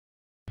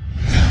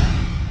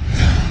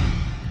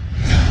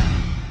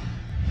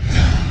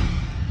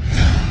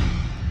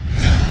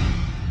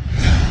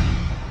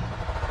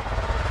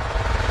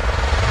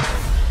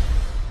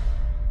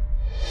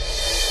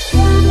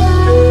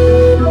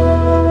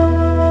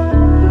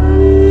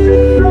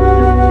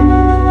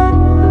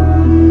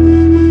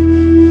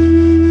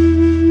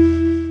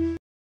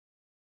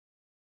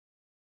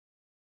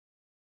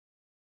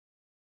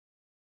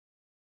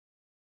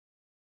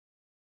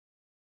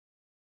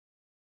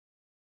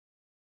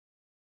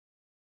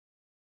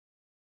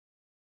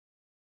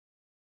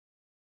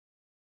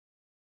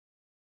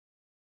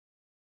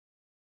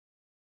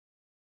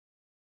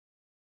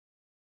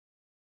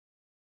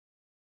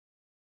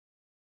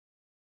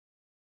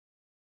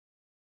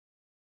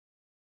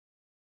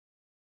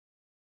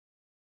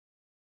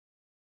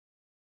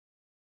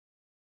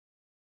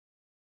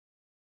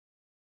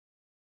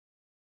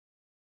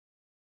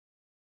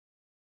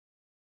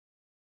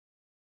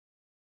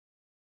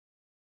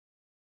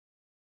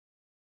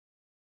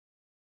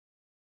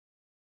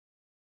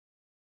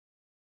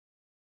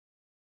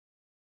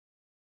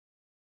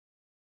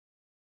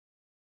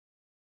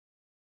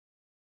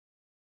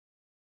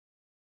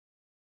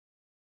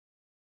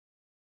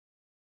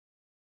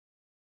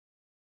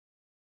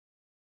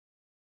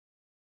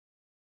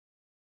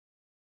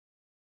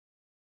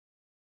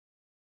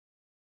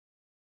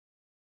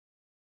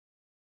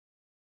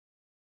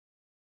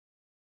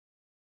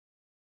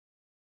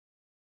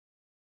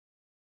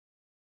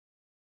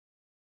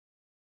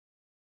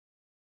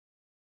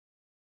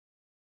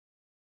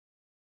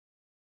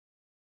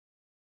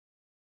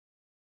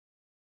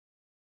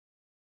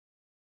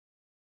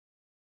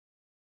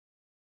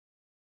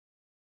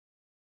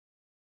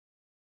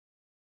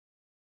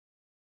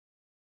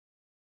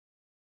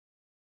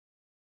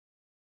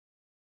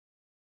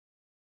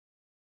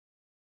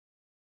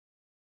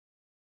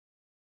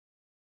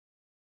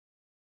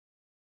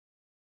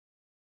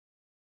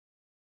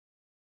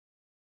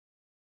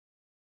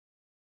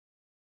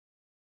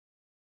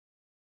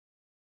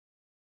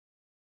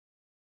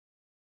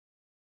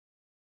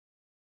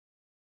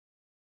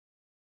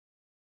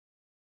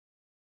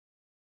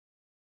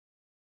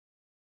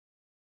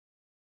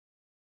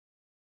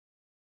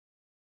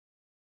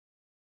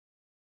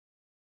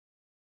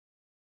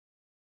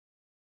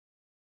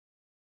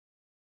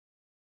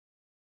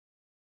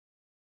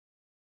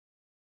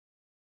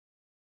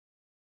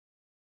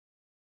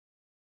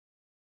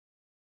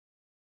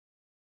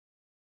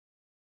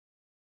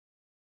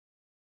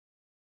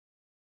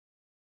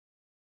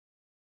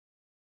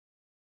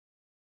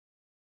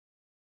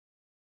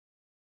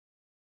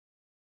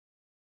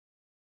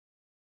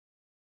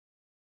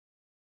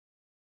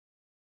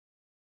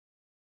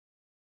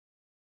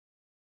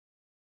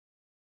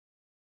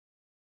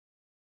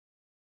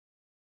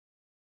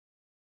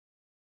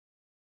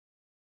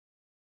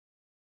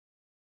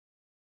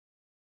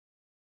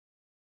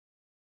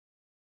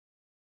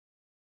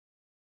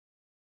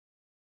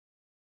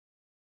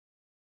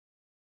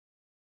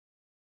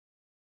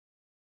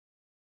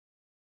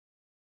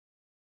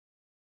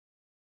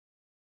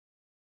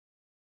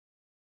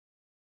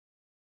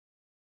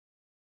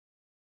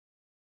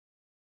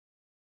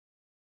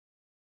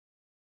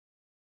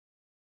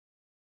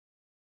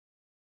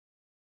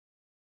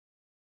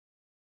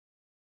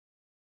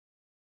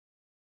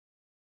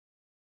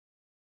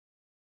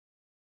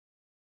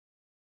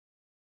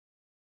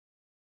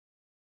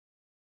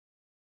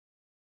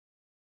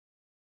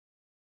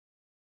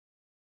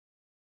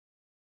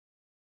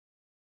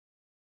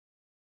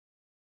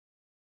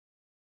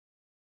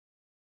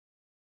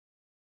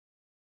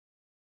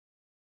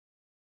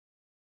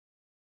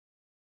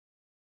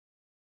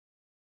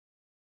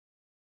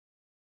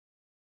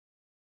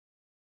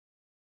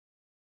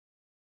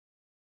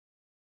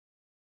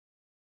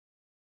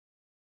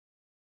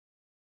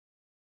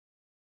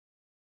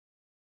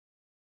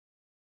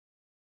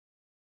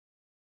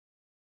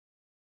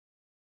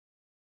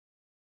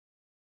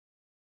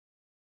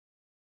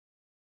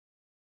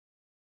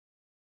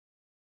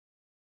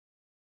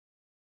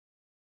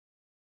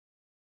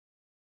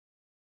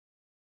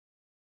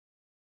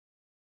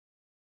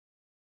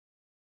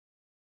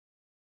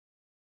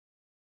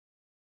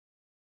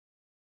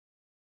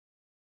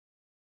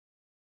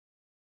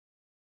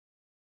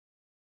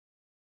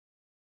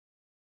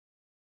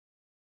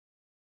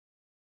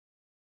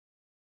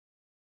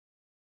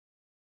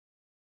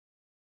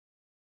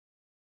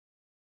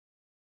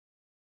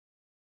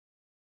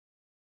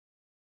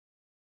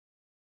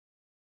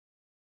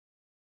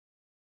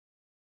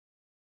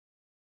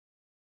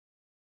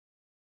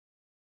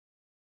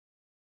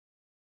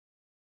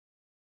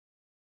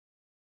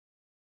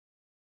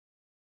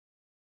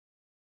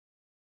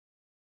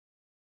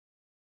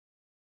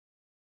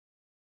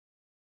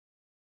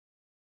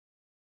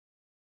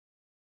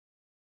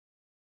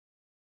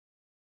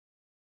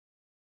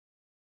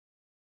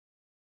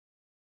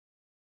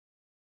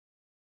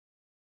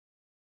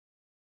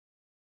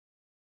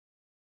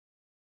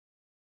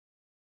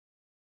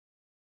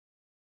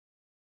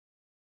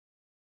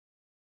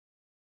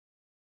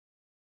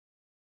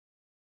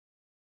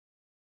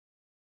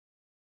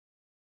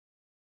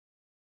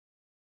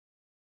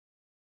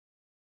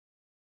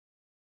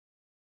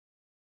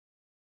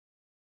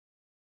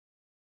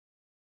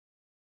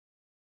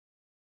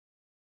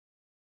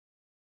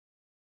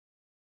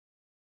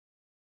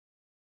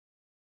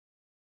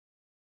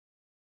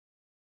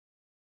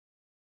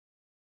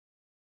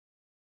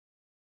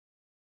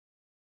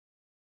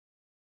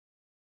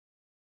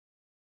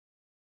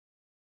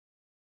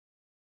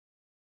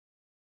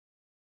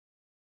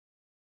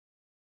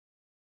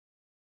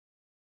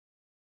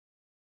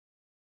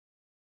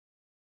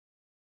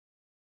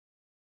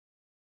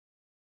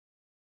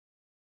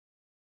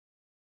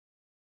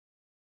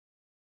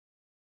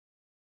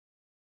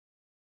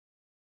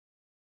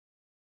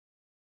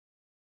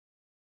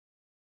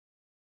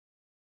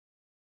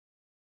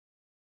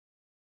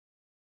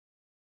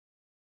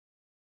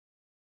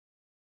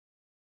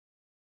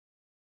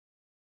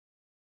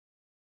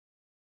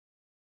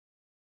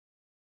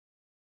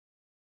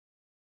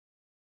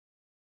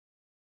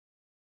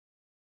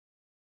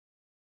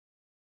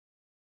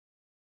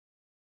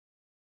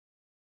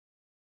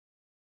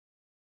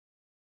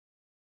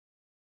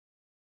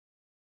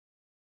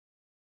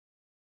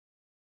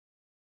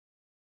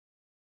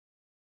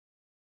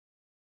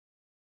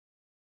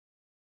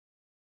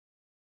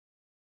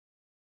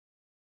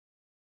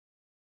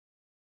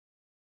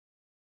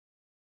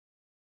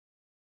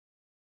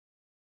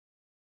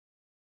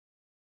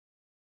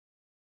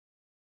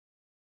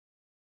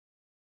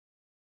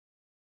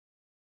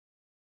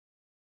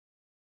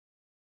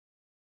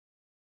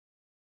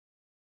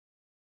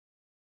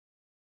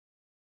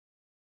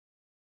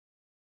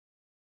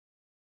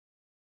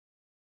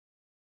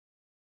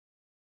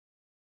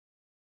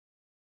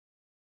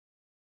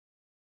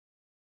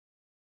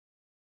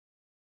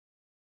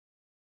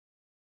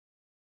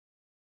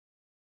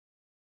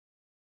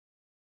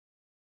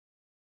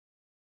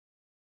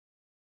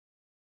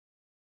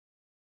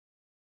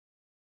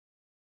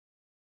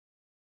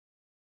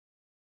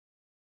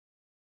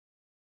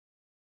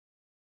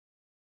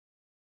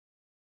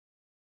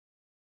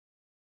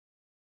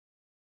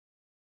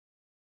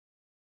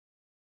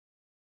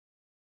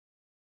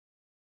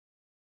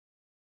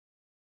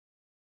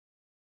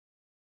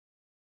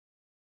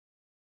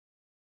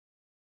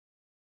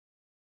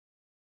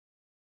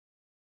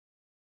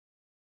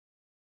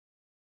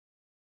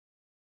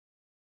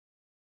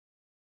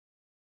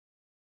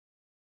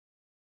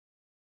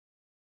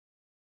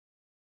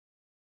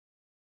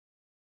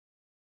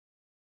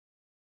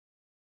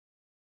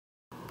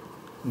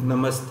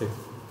Namaste,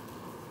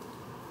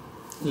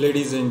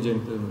 ladies and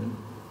gentlemen.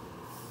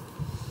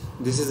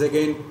 This is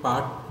again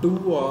part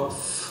 2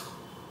 of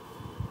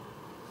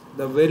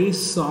the very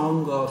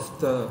song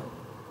of the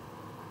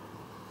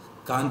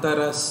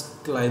Kantara's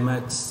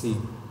climax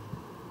scene.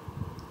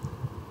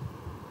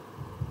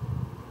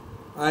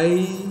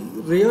 I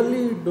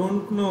really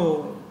don't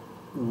know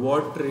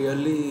what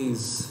really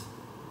is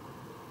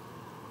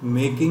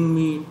making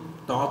me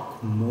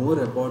talk more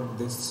about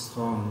this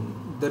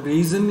song. The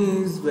reason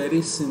is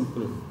very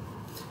simple.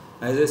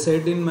 As I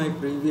said in my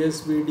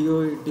previous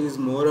video, it is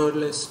more or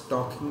less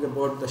talking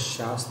about the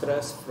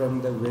shastras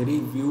from the very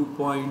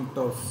viewpoint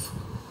of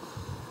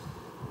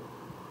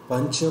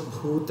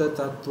Panchabhuta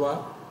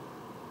Tattva,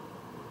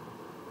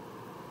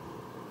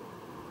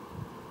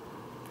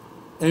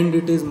 and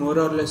it is more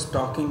or less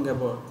talking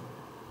about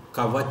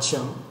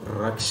Kavacham,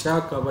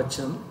 Raksha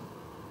Kavacham,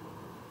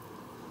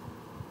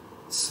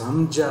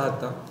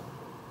 Samjata,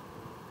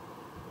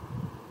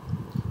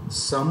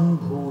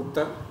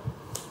 Sambhuta,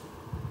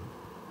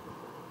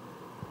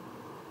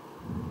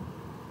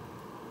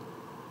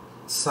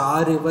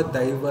 Sariva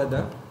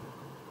Daivada,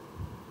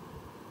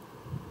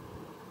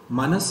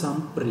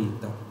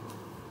 Manasamprita.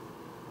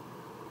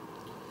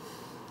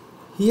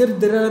 Here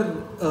there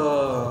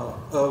are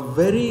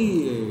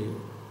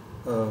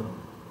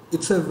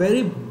it's a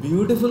very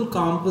beautiful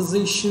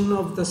composition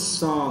of the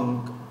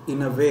song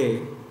in a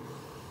way,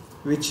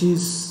 which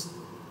is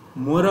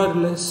more or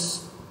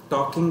less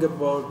talking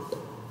about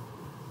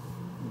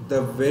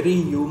the very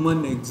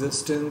human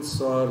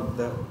existence or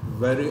the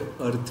very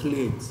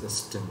earthly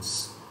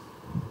existence.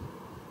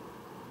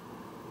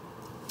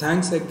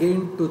 Thanks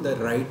again to the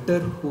writer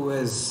who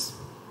has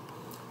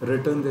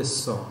written this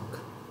song.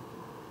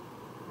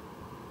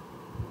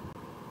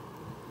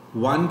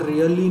 One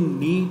really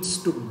needs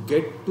to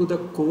get to the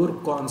core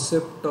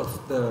concept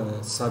of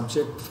the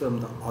subject from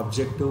the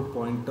objective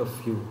point of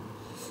view.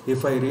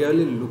 If I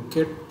really look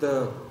at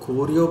the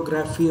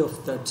choreography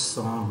of that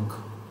song,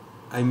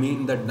 I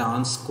mean the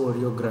dance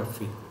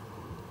choreography,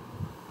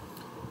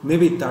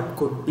 maybe that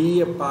could be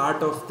a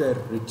part of their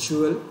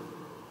ritual.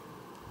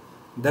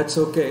 That's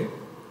okay.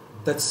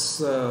 That's,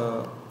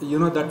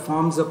 that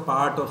forms a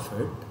part of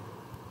it.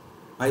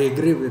 I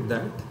agree with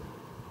that.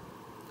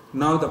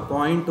 Now the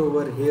point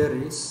over here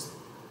is,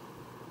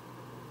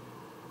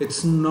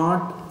 it's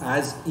not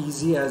as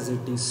easy as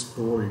it is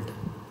told,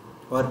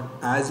 or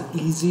as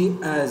easy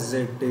as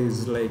it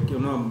is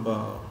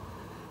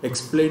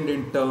explained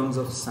in terms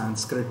of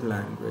Sanskrit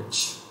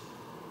language.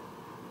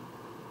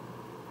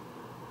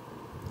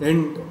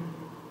 And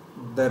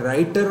the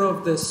writer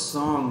of this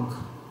song,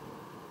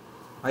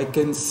 I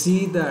can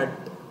see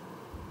that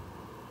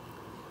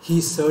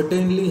he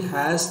certainly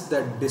has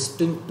that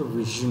distinct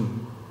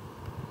vision.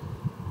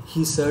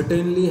 He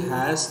certainly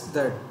has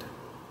that,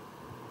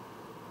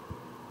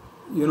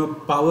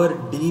 power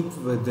deep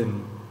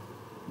within.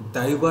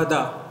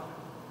 Daivada.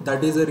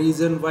 That is the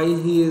reason why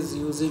he is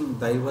using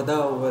Daivada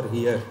over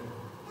here.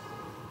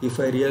 If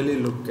I really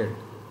look at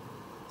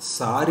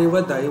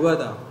Sariva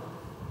Daivada.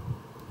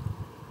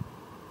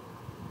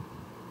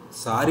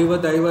 Sariva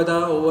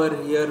Daivada over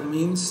here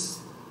means,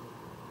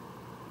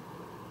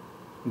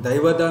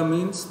 Daivada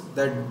means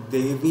that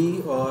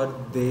Devi or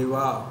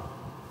Deva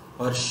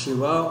or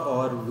Shiva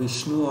or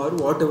Vishnu or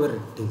whatever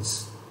it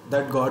is,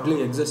 that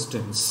godly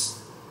existence.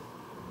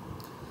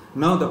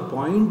 Now the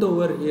point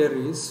over here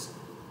is,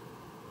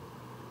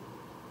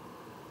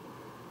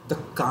 the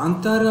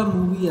Kantara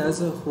movie as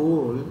a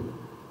whole,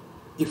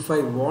 if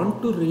I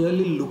want to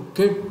really look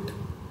at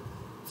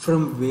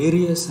from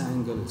various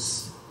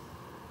angles,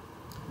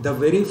 the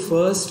very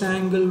first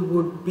angle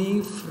would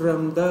be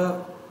from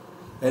the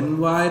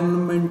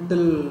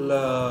environmental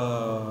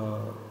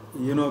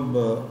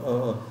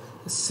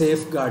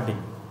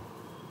safeguarding.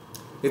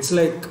 It's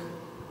like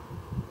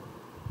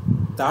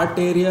that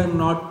area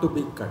not to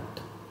be cut.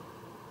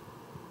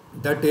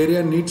 That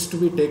area needs to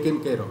be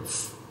taken care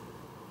of,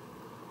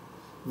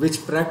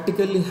 which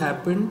practically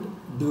happened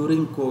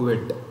during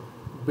COVID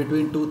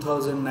between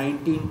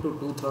 2019 to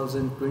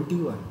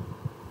 2021.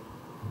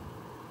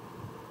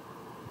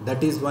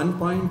 That is one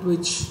point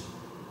which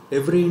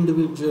every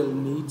individual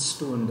needs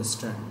to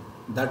understand.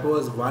 That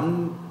was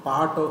one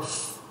part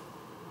of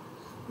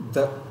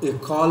the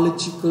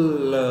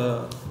ecological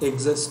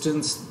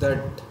existence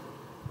that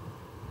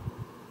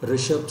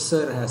Rishabh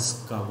sir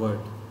has covered.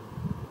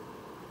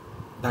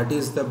 That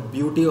is the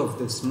beauty of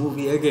this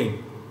movie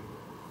again.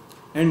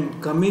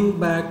 And coming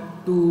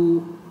back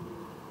to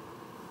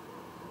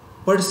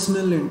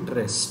personal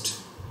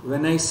interest,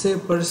 when I say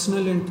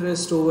personal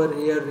interest over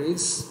here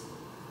is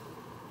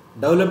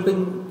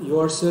developing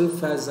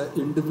yourself as an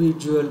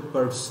individual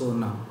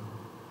persona.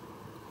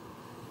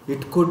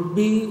 It could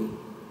be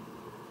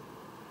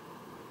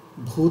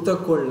Bhuta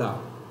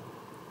Kolla.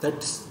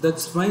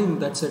 That's fine.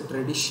 That's a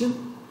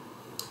tradition,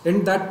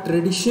 and that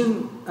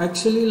tradition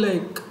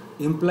actually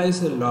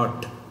implies a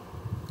lot.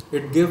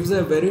 It gives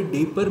a very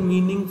deeper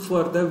meaning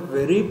for the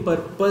very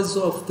purpose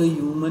of the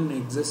human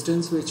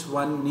existence, which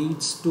one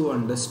needs to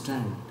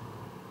understand.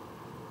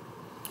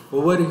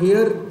 Over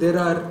here, there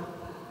are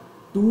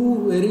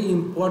two very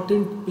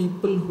important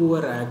people who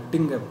are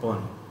acting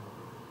upon.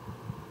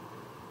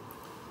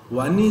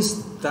 One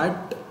is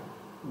that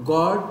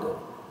God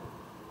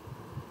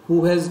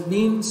who has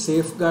been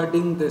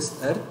safeguarding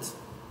this earth.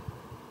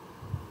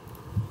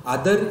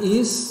 Other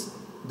is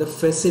the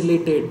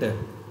facilitator.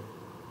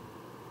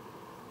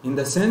 In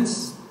the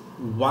sense,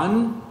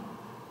 one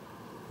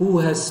who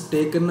has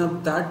taken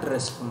up that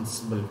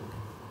responsibility.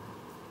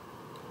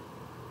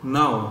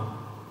 Now,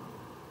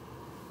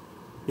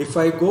 if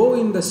I go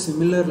in the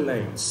similar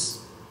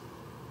lines,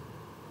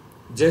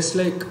 just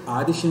like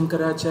Adi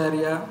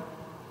Shankaracharya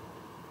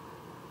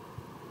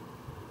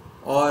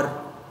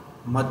or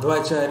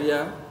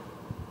Madhvacharya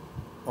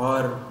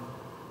or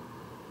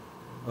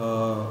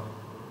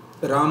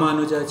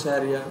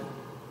Ramanujacharya,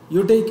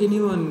 you take any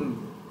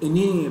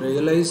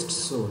realized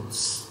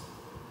souls,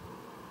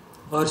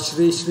 or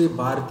Sri Sri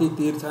Bharati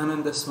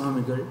Tirthananda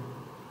Swamigal,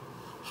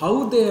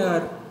 how they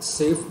are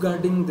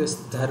safeguarding this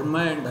dharma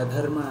and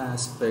adharma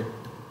aspect.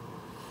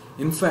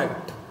 In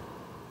fact,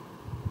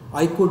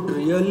 I could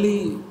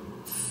really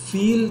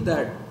feel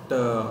that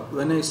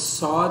when I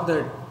saw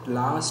that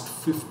last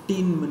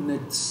 15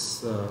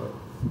 minutes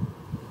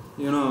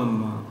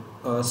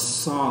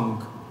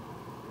song,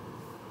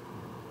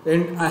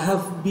 and I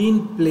have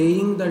been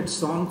playing that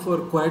song for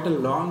quite a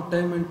long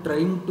time and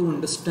trying to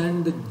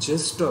understand the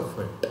gist of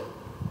it.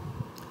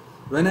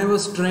 When I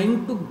was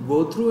trying to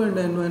go through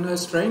and when I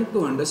was trying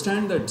to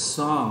understand that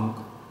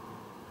song,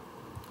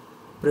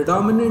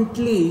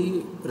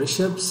 predominantly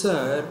Rishabh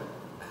sir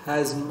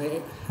has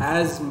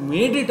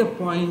made it a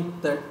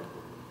point that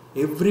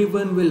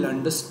everyone will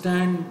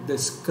understand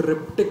this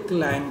cryptic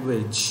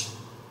language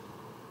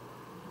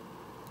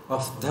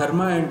of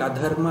dharma and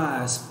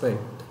adharma aspect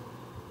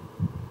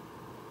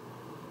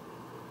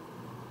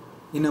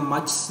in a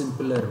much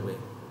simpler way.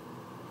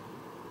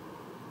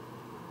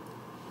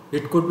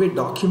 It could be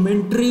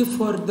documentary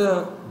for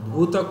the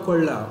Bhuta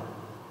Kolla.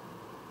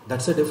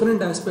 That's a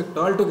different aspect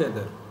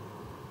altogether.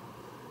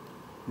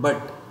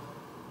 But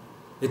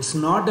it's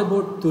not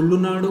about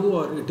Tullunadu,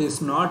 or it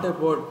is not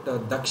about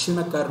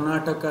Dakshina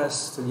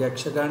Karnataka's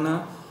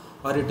Yakshagana,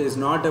 or it is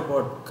not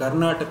about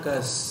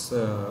Karnataka's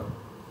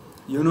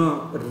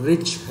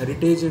rich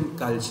heritage and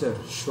culture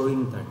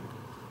showing that.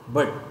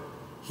 But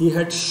he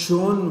had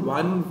shown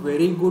one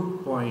very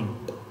good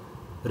point.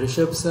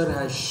 Rishabh sir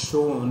has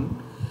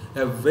shown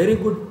a very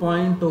good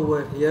point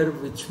over here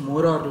which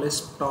more or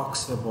less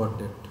talks about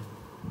it.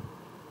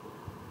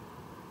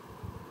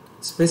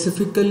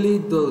 Specifically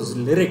those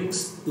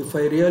lyrics, if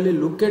I really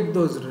look at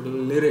those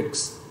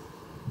lyrics,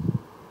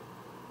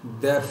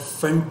 they are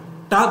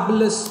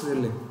fantabulous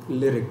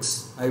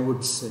lyrics, I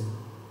would say.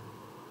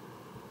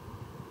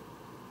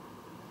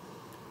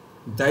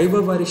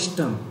 Daiva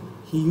Varishtam,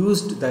 he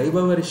used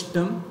Daiva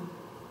Varishtam,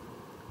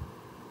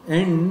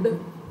 and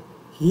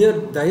here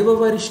Daiva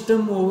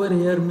Varishtam over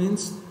here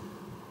means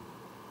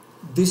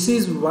this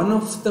is one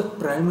of the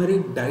primary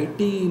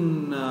deity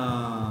in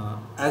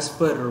as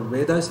per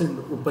Vedas and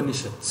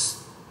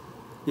Upanishads,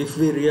 if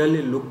we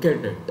really look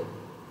at it.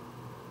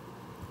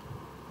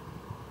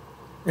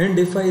 And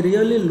if I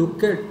really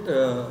look at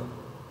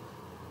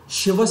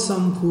Shiva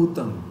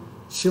Sambhuta,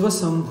 Shiva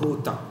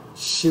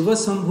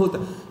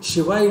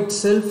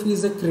itself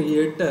is a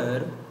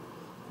creator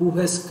who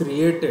has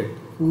created,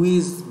 who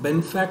is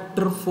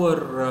benefactor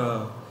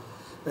for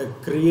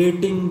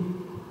creating,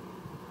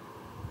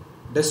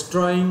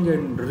 destroying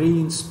and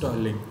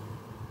reinstalling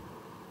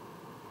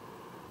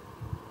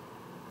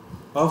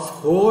of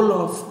whole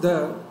of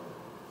the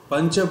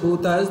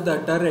Panchabhutas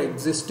that are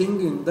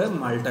existing in the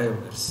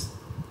multiverse.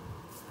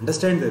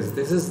 Understand this.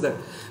 This is the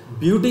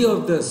beauty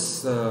of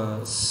this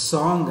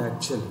song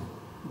actually.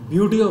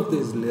 Beauty of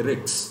these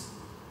lyrics.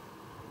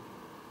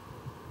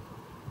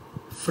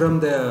 From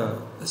the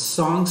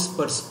song's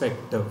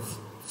perspective.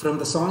 From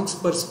the song's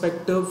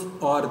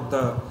perspective, or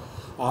the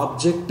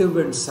objective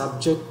and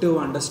subjective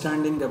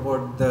understanding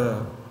about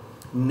the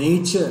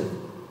nature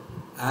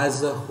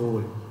as a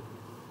whole.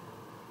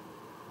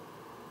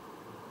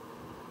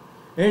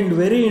 And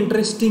very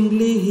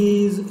interestingly,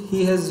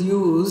 he has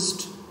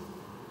used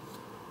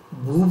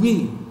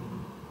Bhuvi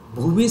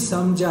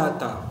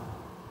Samjata.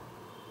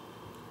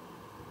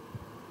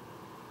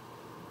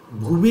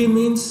 Bhuvi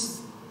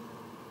means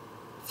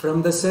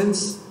from the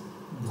sense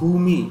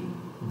Bhumi,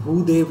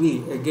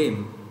 Bhudevi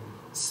again.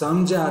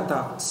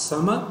 Samjata,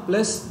 Sama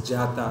plus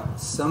Jata,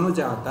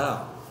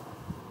 Samajata.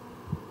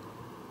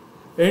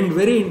 And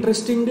very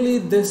interestingly,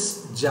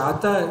 this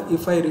Jata,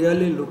 if I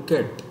really look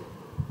at,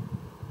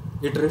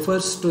 it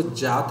refers to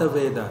Jata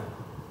Veda.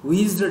 Who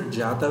is the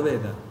Jata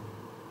Veda?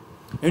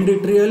 And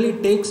it really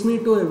takes me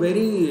to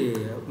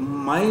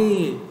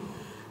my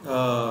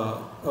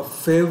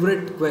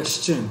favorite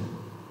question.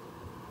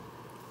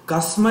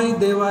 Kasmai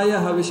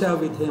Devaya Havisha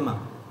Vidhema.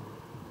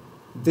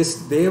 This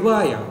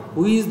Devaya,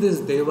 who is this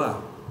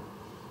Deva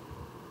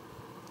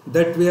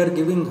that we are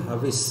giving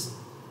Havis?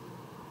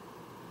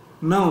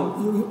 Now,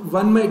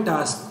 one might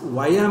ask,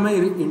 why am I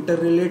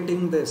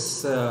interrelating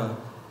this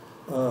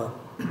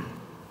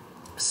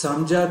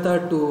samjata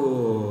to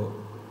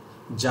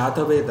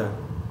jataveda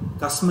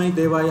kasmai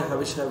devaya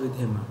havisha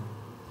vidhema.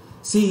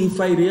 See, if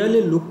I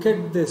really look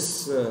at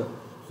this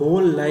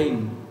whole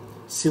line,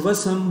 shiva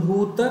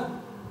sambhuta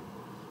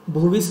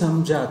bhuvi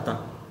samjata,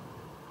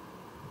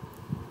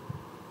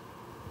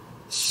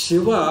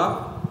 shiva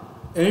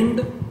and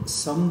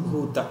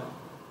sambhuta.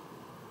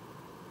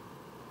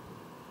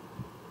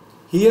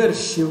 Here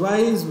Shiva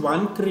is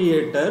one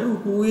creator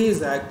who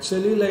is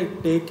actually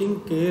like taking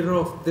care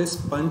of this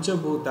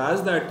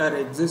panchabhutas that are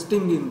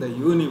existing in the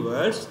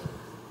universe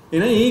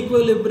in an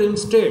equilibrium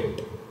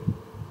state.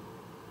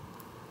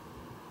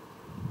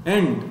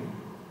 And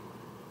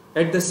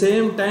at the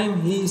same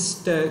time he is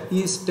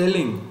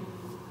telling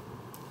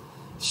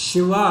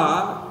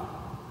Shiva,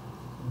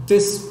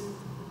 this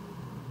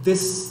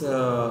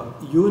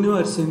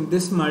universe, in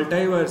this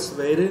multiverse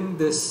wherein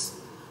this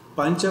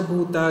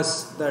panchabhutas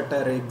that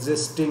are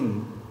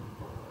existing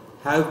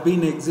have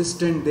been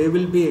existent, they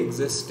will be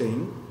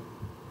existing.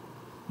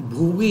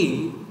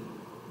 Bhumi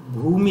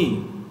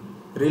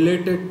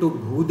related to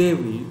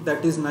Bhudevi,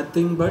 that is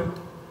nothing but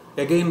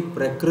again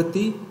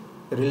Prakriti,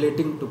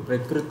 relating to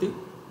Prakriti.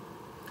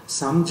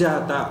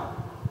 Samjata,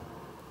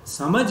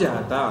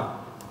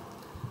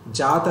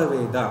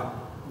 Jataveda,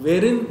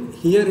 wherein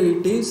here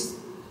it is,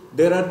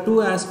 there are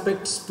two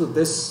aspects to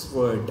this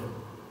word.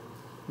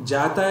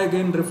 Jata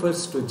again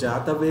refers to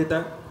Jata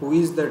Veda. Who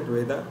is that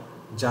Veda?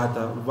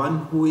 Jata,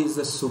 one who is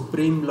the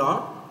Supreme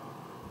Lord.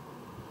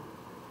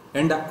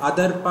 And the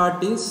other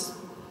part is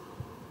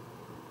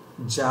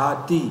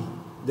Jati.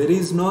 There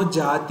is no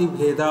Jati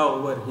Veda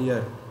over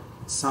here.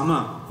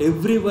 Sama.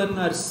 Everyone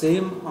are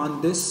same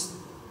on this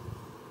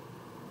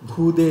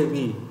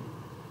Bhudevi.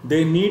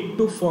 They need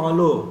to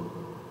follow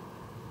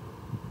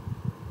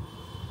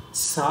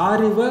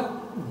Sariva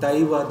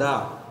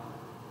Daivada.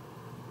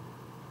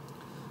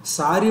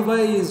 Sariva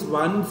is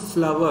one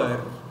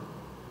flower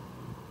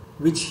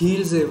which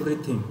heals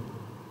everything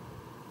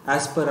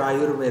as per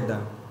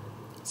Ayurveda.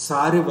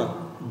 Sariva,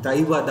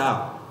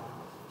 Daivada.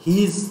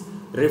 He is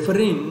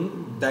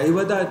referring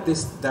Daivada,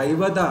 this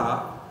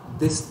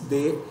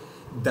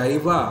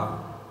Daiva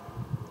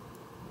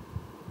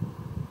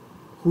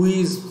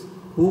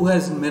who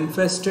has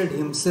manifested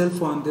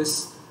himself on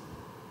this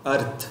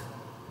earth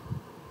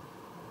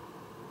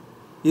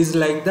is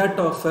like that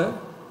of a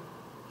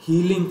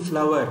healing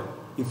flower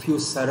if you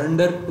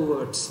surrender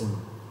towards him.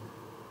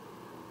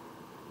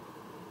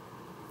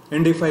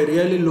 And if I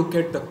really look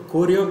at the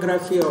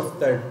choreography of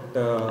that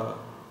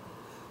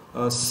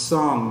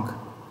song,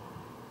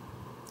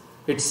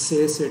 it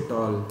says it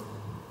all.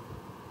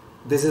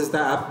 This is the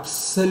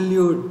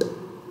absolute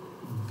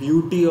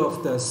beauty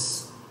of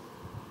this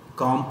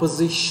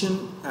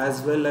composition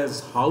as well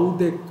as how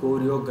they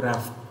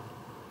choreographed.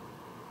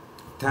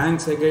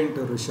 Thanks again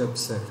to Rishabh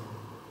sir.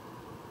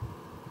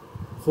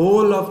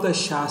 Whole of the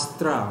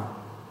shastra,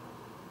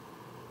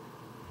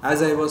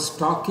 as I was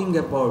talking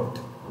about,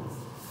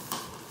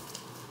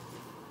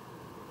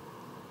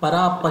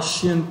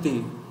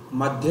 parapashyanti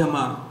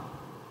madhyama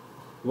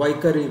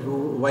vaikari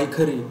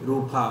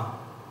rupa,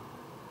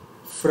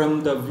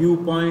 from the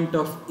viewpoint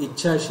of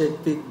ichha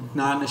shakti,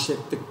 gnana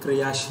shakti,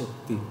 kriya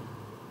shakti.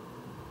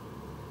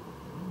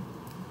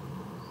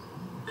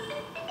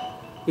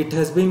 It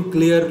has been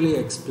clearly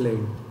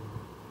explained.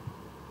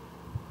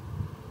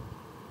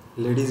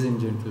 Ladies and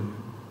gentlemen,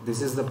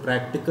 this is the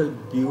practical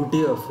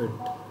beauty of it.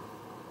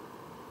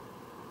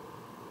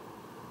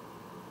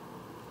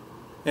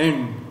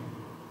 And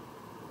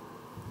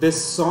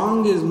this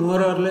song is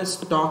more or less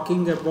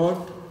talking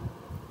about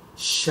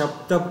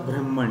Shabda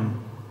Brahman.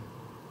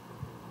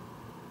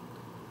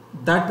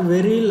 That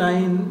very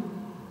line,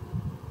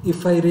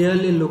 if I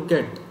really look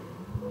at,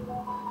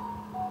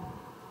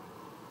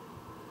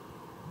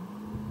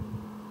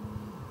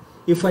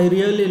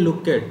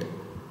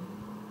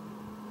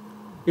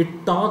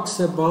 it talks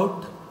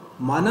about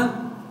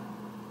mana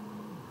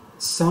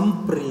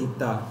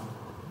samprita.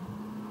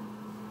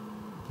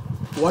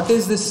 What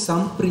is this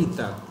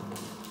samprita?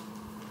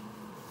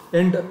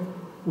 And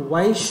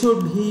why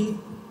should he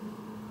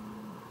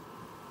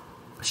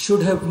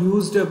have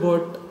used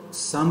about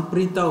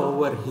samprita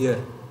over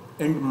here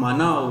and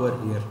mana over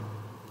here?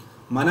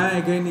 Mana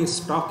again is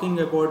talking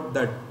about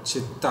that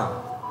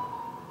chitta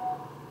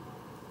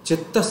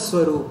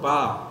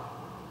swarupa.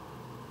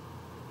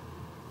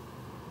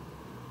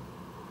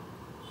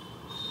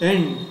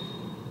 And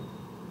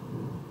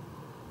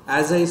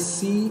as I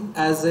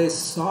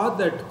saw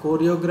that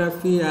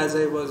choreography, as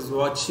I was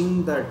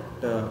watching that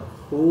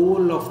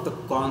whole of the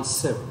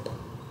concept,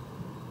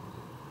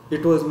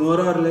 it was more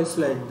or less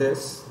like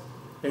this,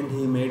 and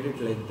he made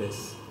it like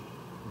this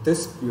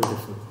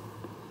beautiful.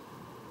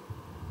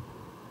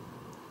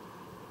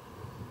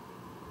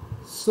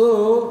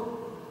 So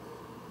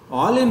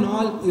all in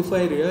all, if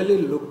I really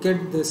look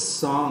at this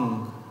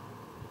song,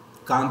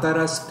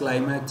 Kantara's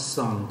climax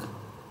song,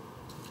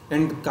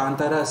 and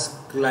Kantara's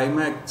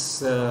climax,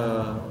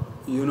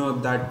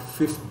 that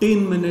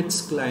 15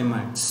 minutes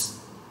climax,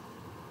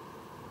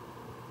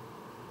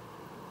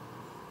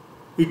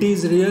 It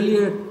is really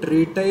a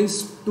treatise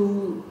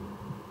to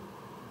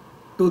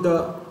the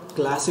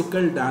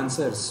classical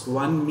dancers.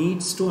 One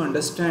needs to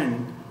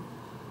understand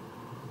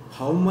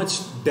how much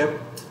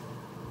depth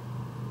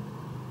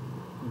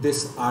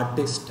this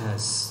artist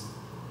has,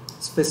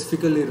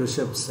 specifically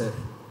Rishabh sir.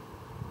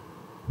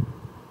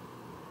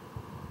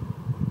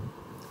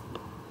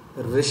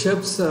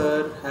 Rishabh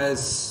sir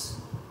has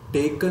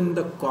taken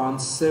the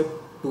concept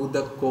to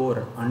the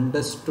core,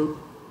 understood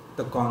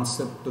the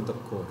concept to the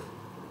core.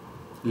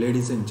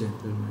 Ladies and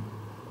gentlemen,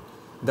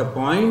 the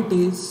point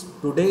is,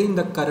 today in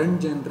the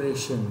current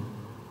generation,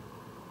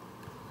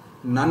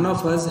 none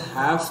of us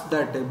have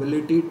that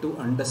ability to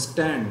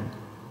understand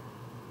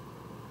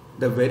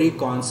the very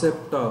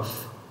concept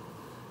of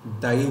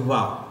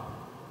Daiva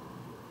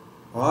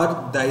or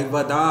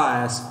Daivada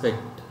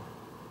aspect.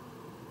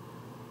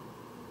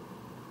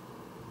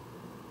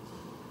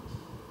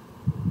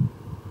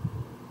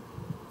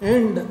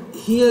 And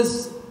he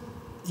has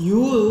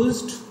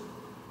used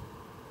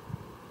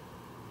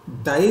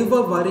Daiva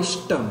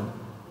Varishtam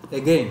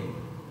again.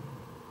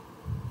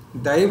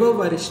 Daiva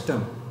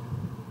Varishtam.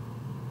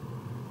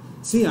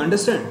 See,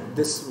 understand,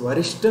 this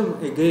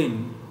Varishtam again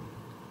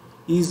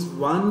is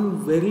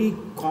one very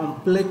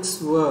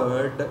complex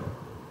word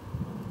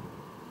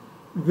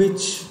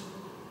which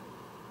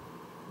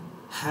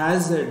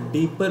has a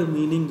deeper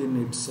meaning in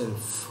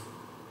itself.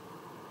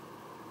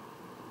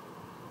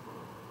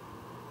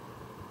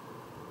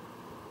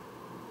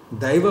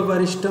 Daiva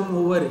Varishtam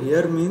over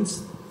here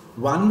means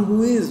one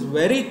who is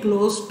very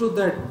close to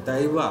that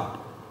Daiva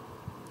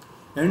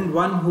and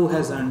one who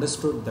has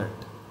understood that.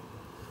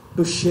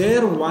 To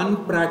share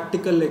one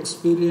practical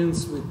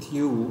experience with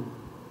you,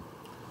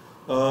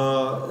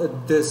 whatever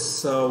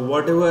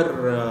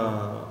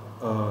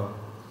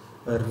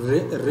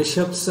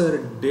Rishabh sir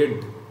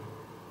did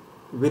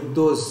with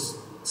those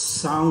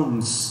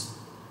sounds,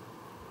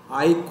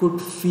 I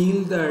could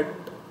feel that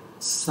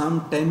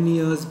some 10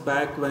 years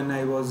back when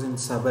I was in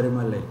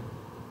Sabarimala.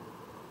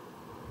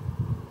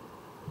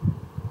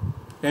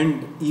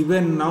 And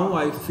even now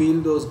I feel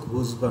those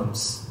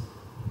goosebumps.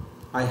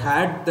 I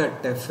had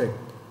that effect.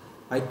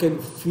 I can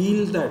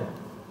feel that,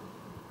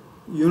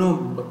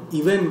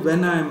 even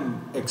when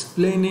I'm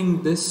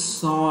explaining this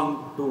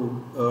song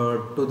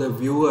to the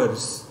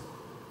viewers,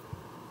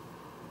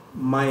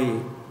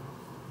 my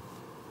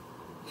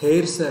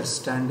hairs are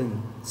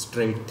standing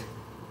straight.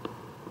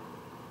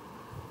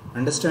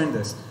 Understand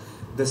this.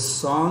 The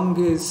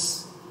song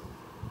is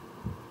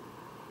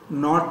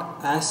not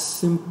as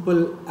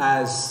simple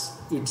as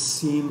it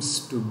seems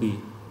to be.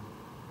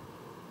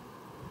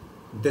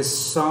 This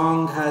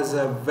song has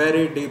a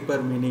very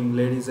deeper meaning,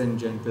 ladies and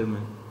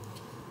gentlemen.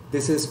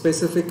 This is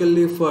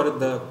specifically for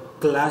the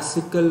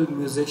classical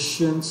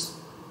musicians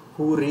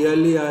who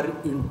really are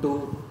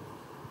into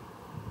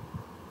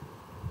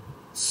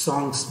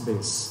song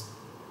space.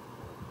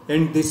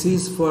 And this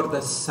is for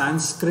the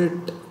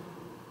Sanskrit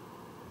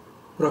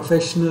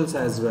professionals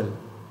as well.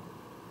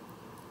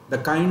 The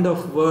kind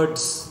of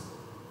words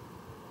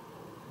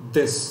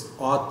this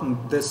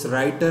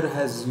writer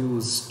has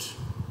used,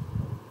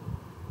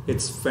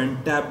 it's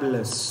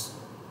fantabulous.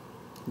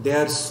 They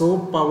are so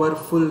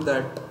powerful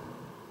that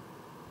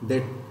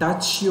they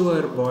touch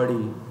your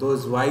body.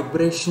 Those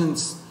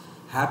vibrations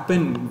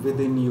happen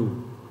within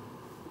you.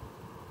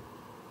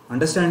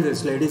 Understand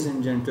this, ladies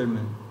and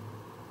gentlemen.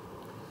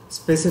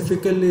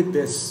 Specifically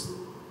this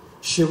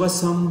Shiva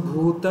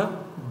Sambhuta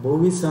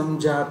Bhuvi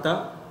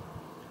Samjata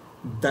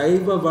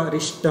Daiva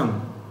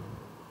Varishtam,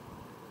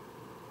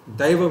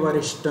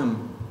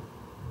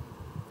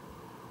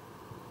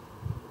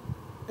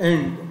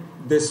 and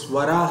this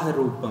Varaha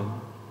Rupam,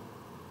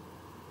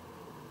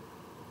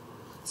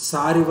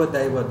 Sariva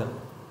Daivada.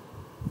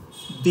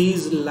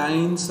 These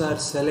lines are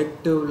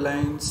selective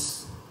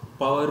lines,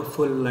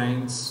 powerful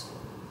lines,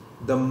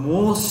 the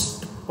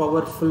most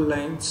powerful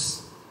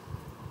lines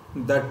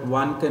that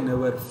one can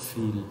ever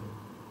feel.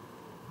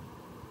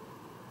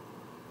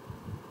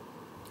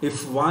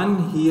 If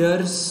one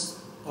hears,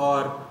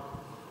 or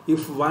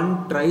if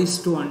one tries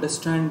to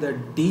understand the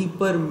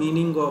deeper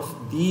meaning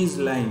of these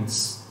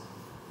lines,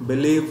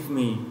 believe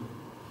me,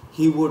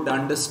 he would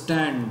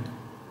understand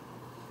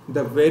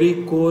the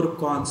very core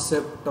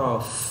concept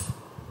of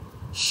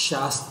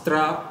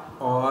shastra,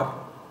 or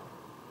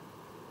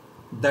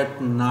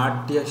that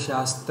natya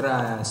shastra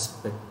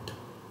aspect.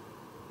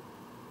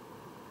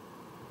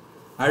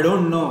 I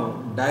don't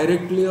know,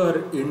 directly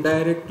or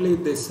indirectly,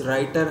 this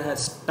writer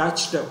has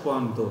touched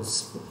upon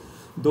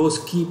those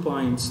key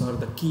points or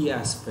the key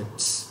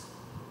aspects.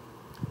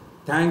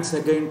 Thanks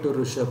again to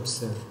Rishabh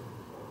sir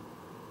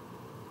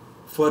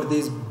for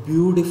this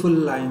beautiful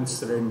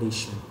lines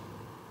rendition.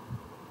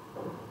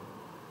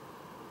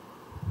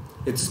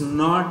 It's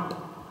not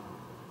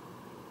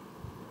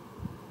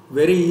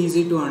very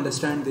easy to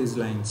understand these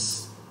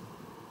lines.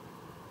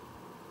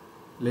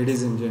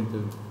 Ladies and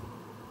gentlemen,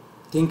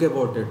 think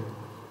about it.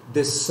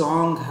 This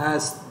song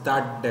has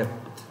that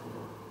depth.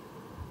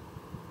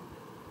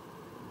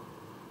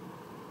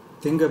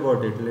 Think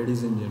about it,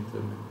 ladies and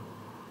gentlemen.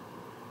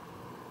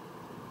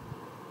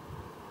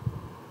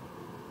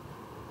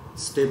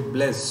 Stay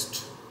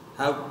blessed.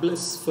 Have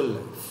blissful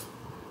life.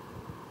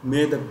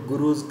 May the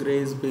Guru's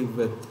grace be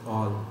with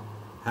all.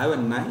 Have a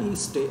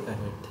nice day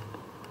ahead.